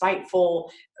mean,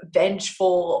 spiteful,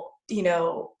 vengeful,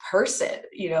 person,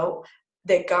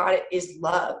 that God is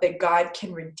love, that God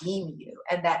can redeem you,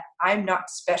 and that I'm not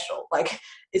special. Like,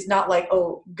 it's not like,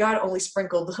 oh, God only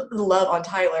sprinkled love on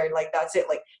Tyler, like that's it.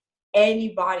 Like,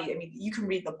 anybody, I mean, you can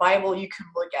read the Bible, you can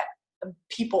look at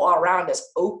people all around us,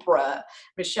 Oprah,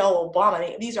 Michelle Obama. I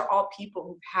mean, these are all people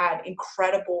who've had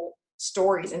incredible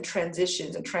stories and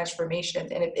transitions and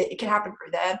transformations, and it can happen for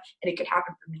them, and it can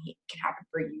happen for me, it can happen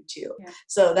for you too. Yeah.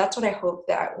 So that's what I hope,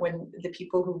 that when the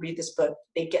people who read this book,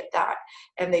 they get that,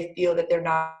 and they feel that they're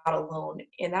not alone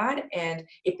in that, and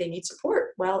if they need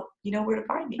support, well, you know where to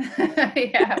find me.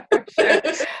 Yeah, for sure.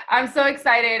 I'm so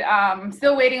excited. I'm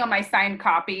still waiting on my signed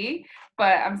copy,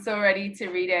 but I'm so ready to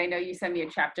read it. I know you sent me a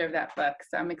chapter of that book,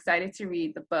 so I'm excited to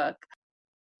read the book.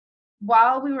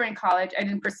 While we were in college, I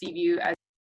didn't perceive you as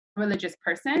religious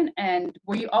person, and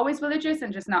were you always religious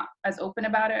and just not as open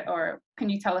about it? Or can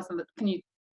you talk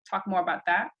more about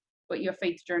that, what your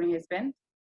faith journey has been?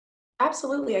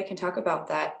 Absolutely, I can talk about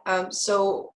that.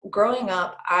 So growing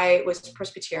up, I was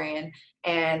Presbyterian,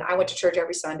 and I went to church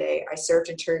every Sunday. I served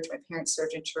in church. My parents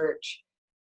served in church.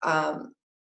 That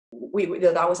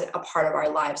was a part of our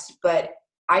lives, but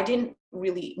I didn't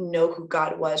really know who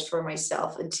God was for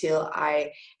myself until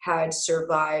I had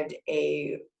survived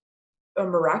a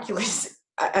miraculous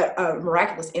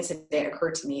incident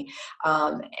occurred to me,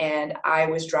 and I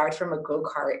was dragged from a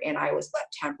go-kart, and I was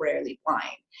left temporarily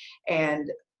blind,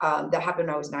 and that happened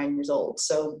when I was 9 years old.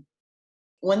 So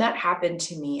when that happened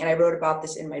to me, and I wrote about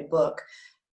this in my book,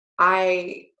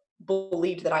 I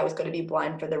believed that I was going to be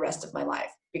blind for the rest of my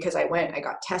life, because I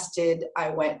got tested, I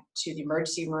went to the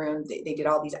emergency room, they did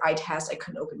all these eye tests, I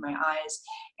couldn't open my eyes,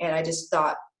 and I just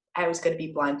thought I was going to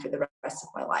be blind for the rest of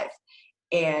my life.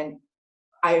 And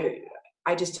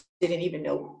I just didn't even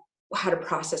know how to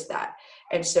process that.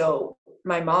 And so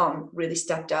my mom really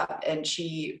stepped up, and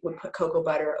she would put cocoa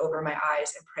butter over my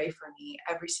eyes and pray for me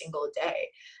every single day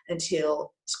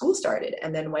until school started.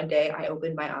 And then one day I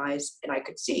opened my eyes and I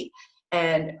could see.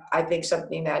 And I think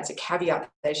something that's a caveat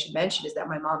that I should mention is that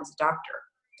my mom is a doctor,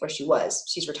 or she was.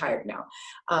 She's retired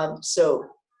now. So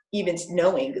even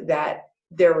knowing that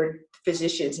there were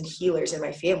physicians and healers in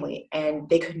my family, and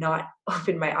they could not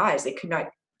open my eyes, they could not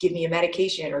give me a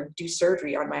medication or do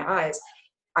surgery on my eyes.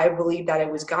 I believe that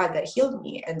it was God that healed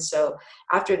me. And so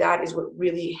after that is what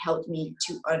really helped me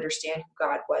to understand who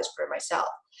God was for myself.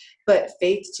 But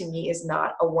faith to me is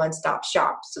not a one-stop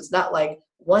shop. So it's not like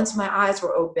once my eyes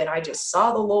were open, I just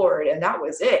saw the Lord and that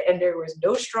was it. And there was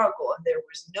no struggle and there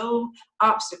was no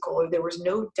obstacle or there was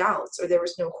no doubts or there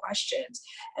was no questions.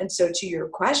 And so to your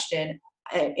question,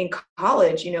 in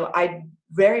college, I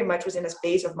very much was in a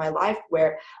phase of my life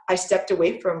where I stepped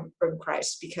away from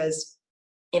Christ because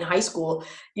in high school,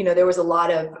 there was a lot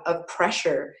of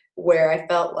pressure where I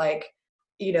felt like,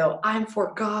 I'm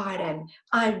for God and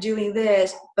I'm doing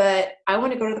this, but I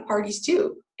want to go to the parties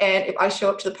too. And if I show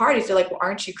up to the parties, they're like, well,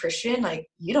 aren't you Christian? Like,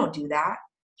 you don't do that.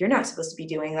 You're not supposed to be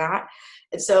doing that.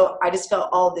 And so I just felt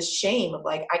all this shame of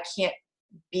like, I can't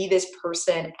be this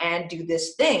person and do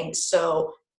this thing.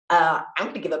 So I'm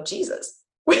going to give up Jesus,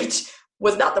 which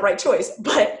was not the right choice,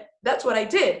 but that's what I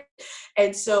did.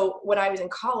 And so when I was in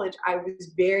college, I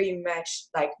was very much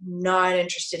like not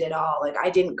interested at all. Like I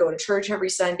didn't go to church every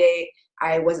Sunday.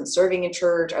 I wasn't serving in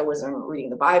church. I wasn't reading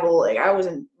the Bible. Like I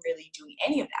wasn't really doing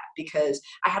any of that because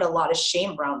I had a lot of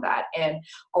shame around that. And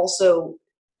also,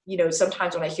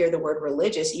 sometimes when I hear the word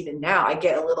religious, even now, I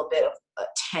get a little bit of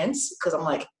tense because I'm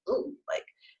like, ooh, like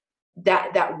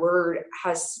that word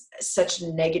has such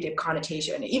negative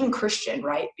connotation, even Christian,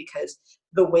 right? Because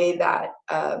the way that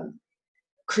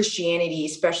Christianity,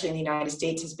 especially in the United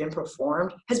States, has been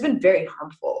performed has been very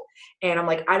harmful. And I'm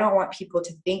like, I don't want people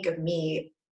to think of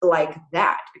me like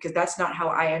that because that's not how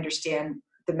I understand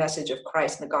the message of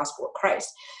Christ and the gospel of Christ.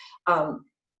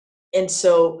 And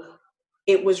so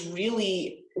it was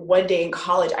really one day in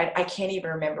college, I can't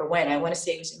even remember when, I want to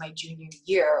say it was in my junior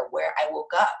year, where I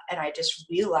woke up and I just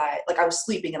realized, like I was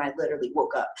sleeping and I literally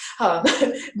woke up,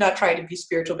 not trying to be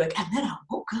spiritual, but and then I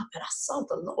woke up and I saw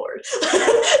the Lord.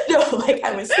 No, like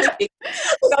I was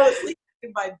sleeping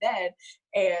in my bed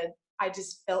and I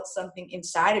just felt something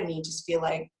inside of me just feel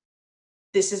like,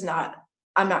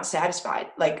 I'm not satisfied.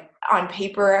 Like on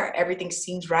paper, everything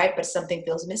seems right, but something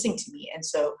feels missing to me. And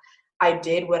so I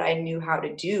did what I knew how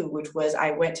to do, which was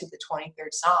I went to the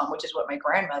 23rd Psalm, which is what my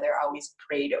grandmother always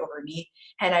prayed over me.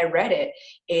 And I read it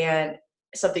and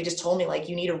something just told me like,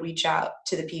 you need to reach out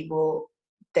to the people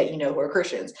that who are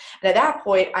Christians. And at that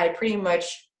point, I pretty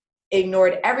much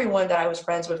ignored everyone that I was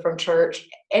friends with from church,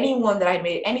 anyone that I had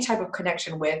made any type of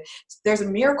connection with. There's a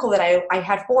miracle that I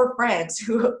had 4 friends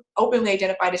who openly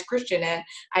identified as Christian. And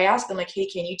I asked them like, hey,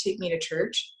 can you take me to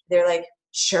church? They're like,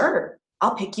 sure,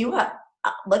 I'll pick you up.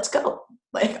 Let's go.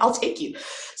 Like, I'll take you.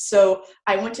 So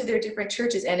I went to their different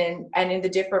churches and in the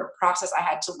different process, I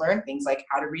had to learn things like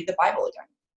how to read the Bible again.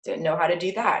 Didn't know how to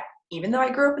do that. Even though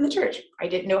I grew up in the church, I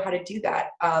didn't know how to do that.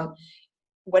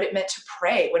 What it meant to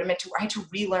pray, I had to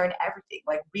relearn everything,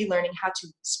 like relearning how to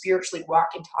spiritually walk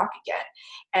and talk again.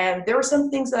 And there were some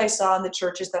things that I saw in the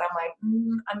churches that I'm like,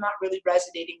 I'm not really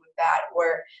resonating with that,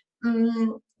 or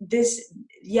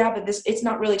it's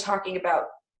not really talking about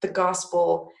the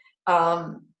gospel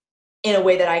in a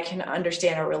way that I can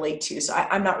understand or relate to. So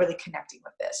I'm not really connecting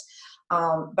with this.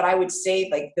 But I would say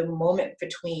like the moment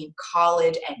between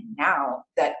college and now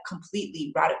that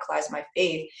completely radicalized my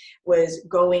faith was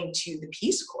going to the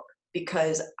Peace Corps,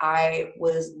 because I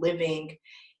was living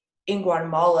in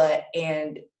Guatemala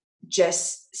and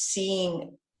just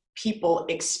seeing people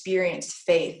experience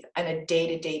faith on a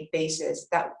day-to-day basis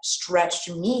that stretched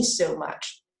me so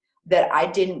much that I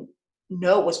didn't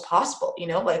know was possible.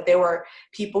 Like there were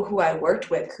people who I worked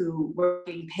with who were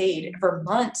being paid for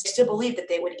months to believe that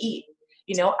they would eat.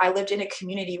 I lived in a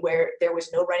community where there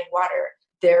was no running water.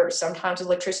 There sometimes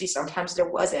electricity, sometimes there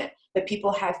wasn't, but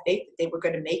people had faith that they were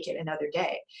going to make it another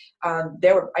day.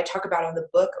 I talk about in the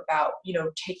book about,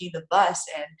 taking the bus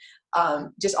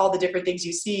and just all the different things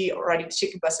you see riding the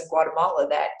chicken bus in Guatemala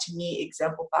that to me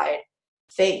exemplified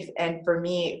faith. And for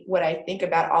me, when I think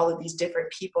about all of these different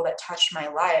people that touched my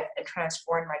life and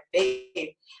transformed my faith,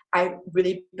 I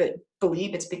really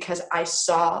believe it's because I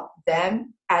saw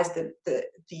them as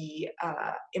the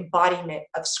embodiment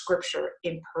of scripture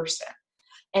in person.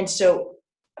 And so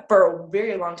for a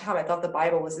very long time, I thought the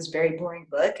Bible was this very boring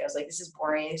book. I was like, this is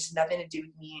boring. This has nothing to do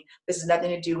with me. This has nothing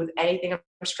to do with anything I'm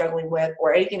struggling with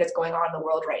or anything that's going on in the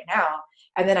world right now.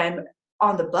 And then I'm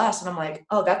on the bus and I'm like,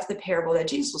 oh, that's the parable that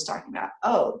Jesus was talking about.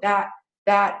 Oh,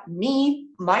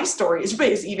 my story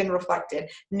is even reflected.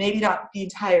 Maybe not the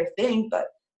entire thing, but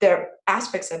there are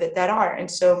aspects of it that are.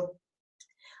 And so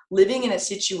living in a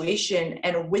situation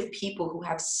and with people who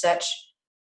have such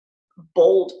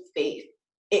bold faith,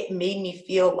 it made me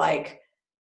feel like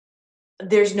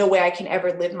there's no way I can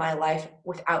ever live my life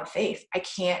without faith. I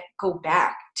can't go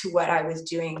back to what I was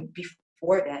doing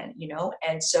before then,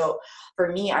 And so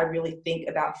for me, I really think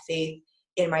about faith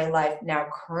in my life now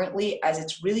currently as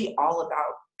it's really all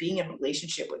about being in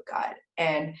relationship with God.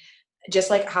 And just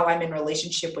like how I'm in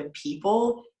relationship with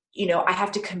people, I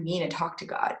have to convene and talk to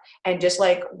God. And just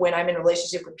like when I'm in a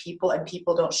relationship with people and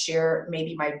people don't share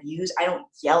maybe my views, I don't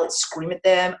yell and scream at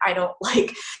them. I don't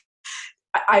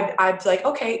I'm like,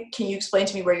 okay, can you explain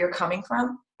to me where you're coming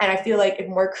from? And I feel like if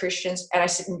more Christians, and I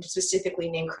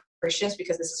specifically name Christians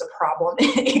because this is a problem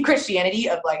in Christianity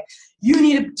of like, you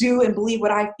need to do and believe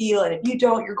what I feel. And if you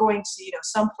don't, you're going to,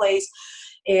 someplace.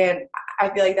 And I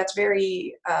feel like that's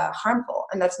very harmful.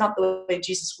 And that's not the way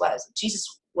Jesus was. Jesus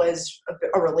was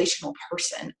a relational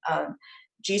person.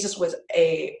 Jesus was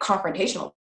a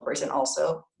confrontational person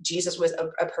also. Jesus was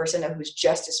a person who was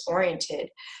justice oriented.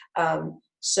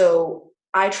 So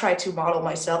I try to model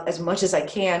myself as much as I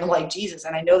can like Jesus.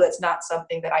 And I know that's not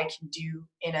something that I can do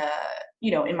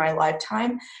in my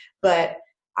lifetime, but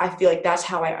I feel like that's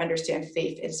how I understand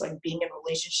faith, is like being in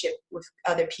relationship with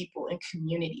other people in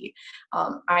community.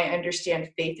 I understand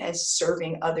faith as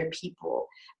serving other people.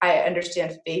 I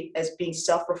understand faith as being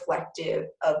self-reflective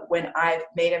of when I've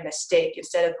made a mistake,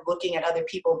 instead of looking at other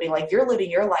people and being like, you're living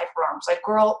your life wrong. It's like,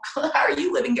 girl, how are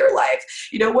you living your life?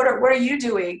 What are you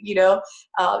doing?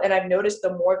 And I've noticed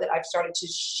the more that I've started to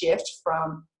shift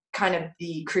from kind of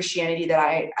the Christianity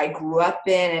that I grew up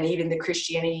in, and even the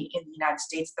Christianity in the United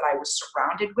States that I was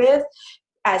surrounded with,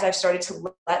 as I've started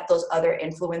to let those other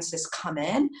influences come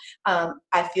in,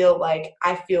 I feel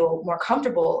more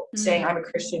comfortable saying I'm a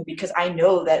Christian, because I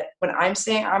know that when I'm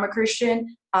saying I'm a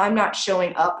Christian, I'm not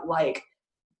showing up like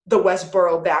the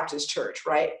Westboro Baptist Church,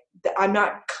 right? I'm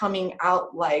not coming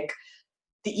out like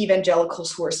the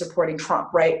evangelicals who are supporting Trump,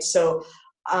 right? So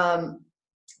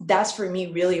that's for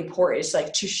me really important. It's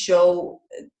like to show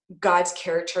God's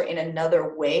character in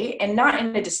another way, and not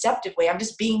in a deceptive way. I'm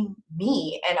just being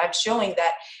me, and I'm showing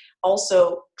that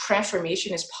also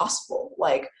transformation is possible.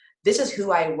 Like, this is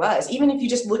who I was. Even if you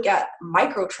just look at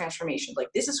micro transformation, like,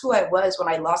 this is who I was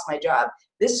when I lost my job.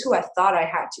 This is who I thought I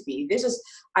had to be.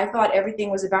 I thought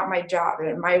everything was about my job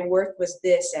and my worth was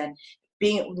this, and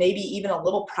being maybe even a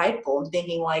little prideful and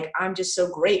thinking like, I'm just so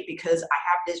great because I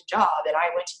have this job and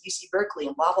I went to UC Berkeley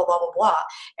and blah, blah, blah, blah, blah.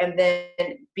 And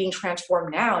then being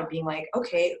transformed now and being like,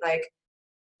 okay, like,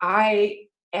 I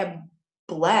am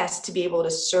blessed to be able to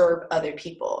serve other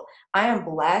people. I am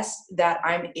blessed that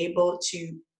I'm able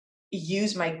to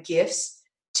use my gifts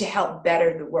to help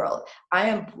better the world. I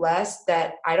am blessed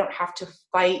that I don't have to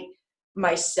fight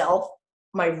myself,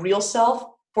 my real self,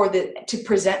 to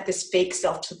present this fake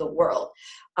self to the world.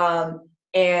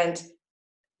 And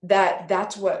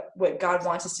that's what God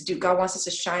wants us to do. God wants us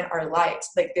to shine our lights.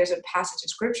 Like, there's a passage in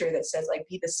scripture that says, like,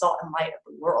 be the salt and light of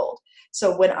the world.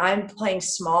 So when I'm playing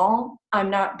small, I'm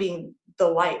not being the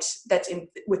light that's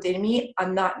within me.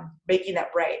 I'm not making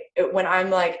that bright. When I'm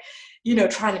like,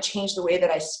 trying to change the way that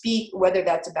I speak, whether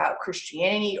that's about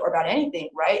Christianity or about anything,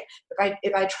 right?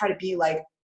 If I try to be like,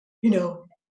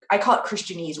 I call it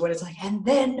Christianese, when it's like, and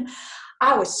then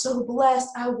I was so blessed.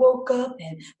 I woke up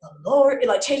and the Lord,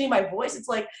 like, changing my voice. It's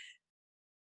like,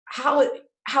 how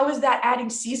is that adding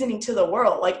seasoning to the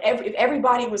world? Like, if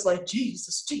everybody was like,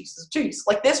 Jesus, Jesus, Jesus,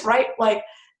 like this, right? Like,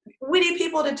 we need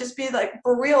people to just be like,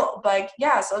 for real, like,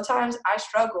 yeah, sometimes I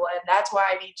struggle and that's why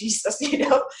I need Jesus,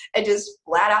 and just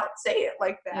flat out say it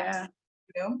like that.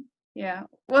 Yeah. Yeah.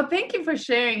 Well, thank you for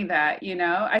sharing that.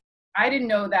 I didn't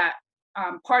know that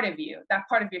that part of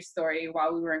your story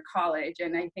while we were in college.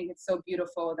 And I think it's so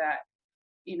beautiful that,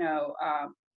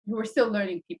 we're still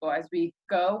learning people as we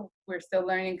go. We're still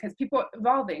learning, because people are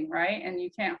evolving, right? And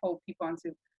you can't hold people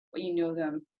onto what you know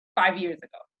them 5 years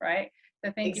ago, right?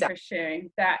 So thank you for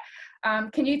sharing that.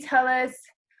 Can you tell us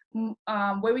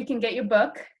where we can get your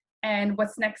book and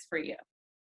what's next for you?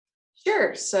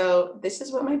 Sure. So this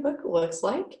is what my book looks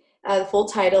like. The full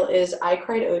title is I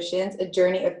Cried Oceans, A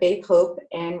Journey of Faith, Hope,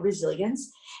 and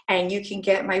Resilience. And you can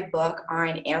get my book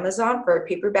on Amazon for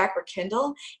paperback or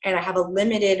Kindle. And I have a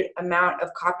limited amount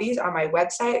of copies on my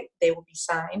website. They will be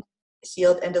signed,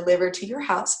 sealed, and delivered to your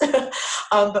house.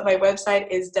 But my website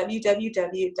is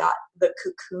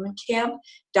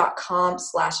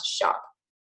www.thecocooncamp.com/shop.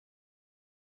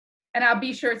 And I'll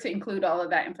be sure to include all of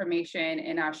that information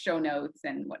in our show notes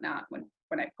and whatnot when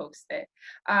I post it.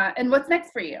 And what's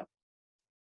next for you?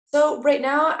 So right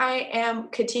now I am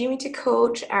continuing to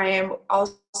coach. I am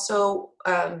also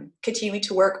continuing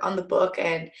to work on the book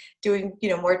and doing,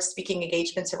 more speaking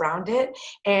engagements around it.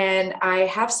 And I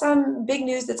have some big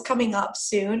news that's coming up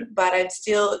soon, but I'm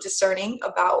still discerning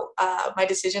about my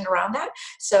decision around that.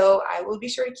 So I will be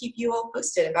sure to keep you all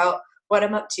posted about what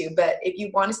I'm up to. But if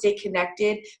you want to stay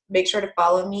connected, make sure to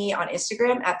follow me on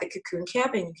Instagram at the Cocoon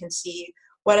Camp, and you can see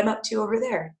what I'm up to over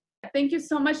there. Thank you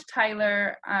so much,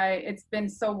 Tyler. It's been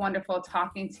so wonderful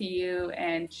talking to you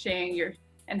and sharing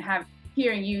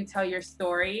hearing you tell your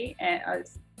story, and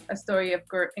a story of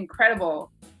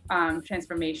incredible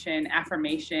transformation,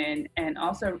 affirmation, and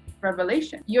also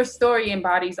revelation. Your story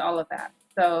embodies all of that.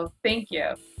 So thank you.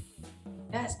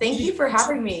 Yes, thank you for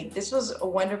having me. This was a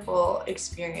wonderful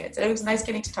experience. And it was nice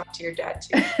getting to talk to your dad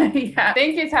too. Yeah,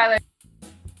 thank you, Tyler.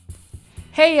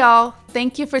 Hey y'all,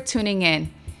 thank you for tuning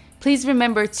in. Please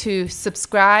remember to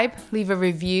subscribe, leave a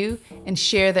review, and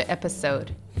share the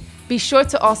episode. Be sure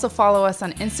to also follow us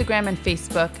on Instagram and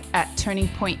Facebook at Turning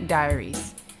Point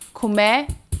Diaries. Kume,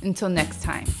 until next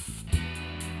time.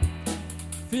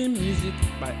 Theme music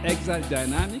by Exile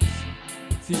Dynamics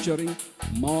featuring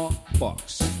More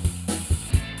Box.